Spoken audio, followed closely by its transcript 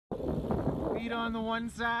Speed on the one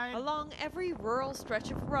side. Along every rural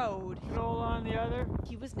stretch of road, Control on the other.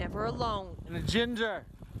 he was never alone. And a ginger.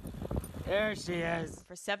 There she is.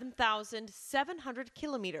 For 7,700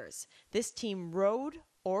 kilometers, this team rode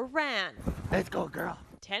or ran. Let's go, girl.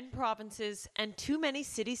 10 provinces and too many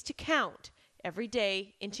cities to count, every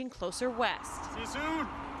day inching closer west. See you soon.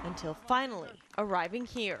 Until finally arriving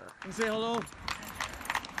here. And say hello.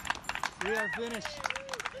 We are finished.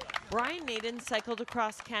 Brian Naden cycled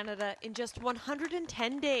across Canada in just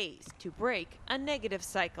 110 days to break a negative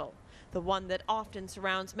cycle, the one that often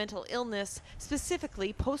surrounds mental illness,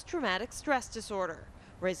 specifically post-traumatic stress disorder,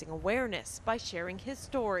 raising awareness by sharing his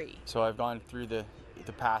story. So I've gone through the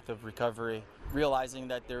path of recovery, realizing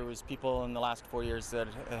that there was people in the last 4 years that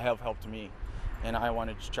have helped me. And I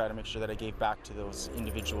wanted to try to make sure that I gave back to those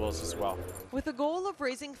individuals as well. With the goal of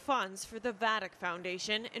raising funds for the Vadic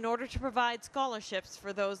Foundation in order to provide scholarships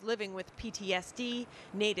for those living with PTSD,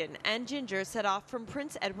 Naden and Ginger set off from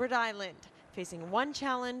Prince Edward Island, facing one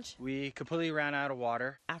challenge. We completely ran out of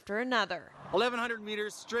water. After another. 1,100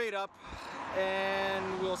 meters straight up,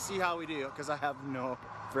 and we'll see how we do, because I have no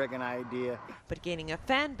friggin' idea. But gaining a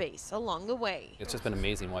fan base along the way. It's just been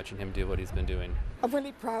amazing watching him do what he's been doing. I'm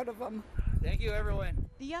really proud of him. Thank you, everyone.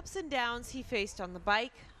 The ups and downs he faced on the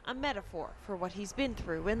bike, a metaphor for what he's been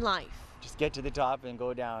through in life. Just get to the top and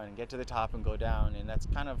go down, and get to the top and go down. And that's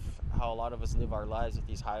kind of how a lot of us live our lives, with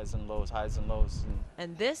these highs and lows, highs and lows.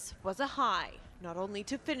 And this was a high, not only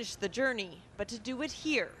to finish the journey, but to do it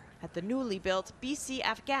here at the newly built BC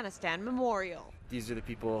Afghanistan Memorial. These are the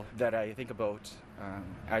people that I think about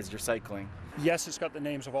as you're cycling. Yes, it's got the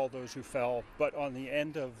names of all those who fell, but on the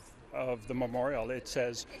end of the memorial it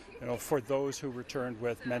says, for those who returned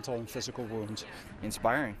with mental and physical wounds.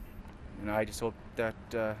 Inspiring. I just hope that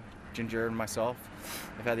Ginger and myself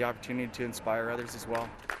have had the opportunity to inspire others as well.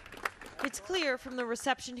 It's clear from the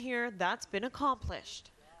reception here that's been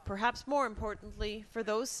accomplished. Perhaps more importantly, for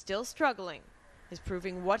those still struggling, is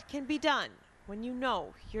proving what can be done when you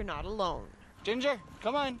know you're not alone. Ginger,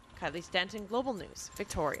 come on. Kylie Stanton, Global News,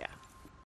 Victoria.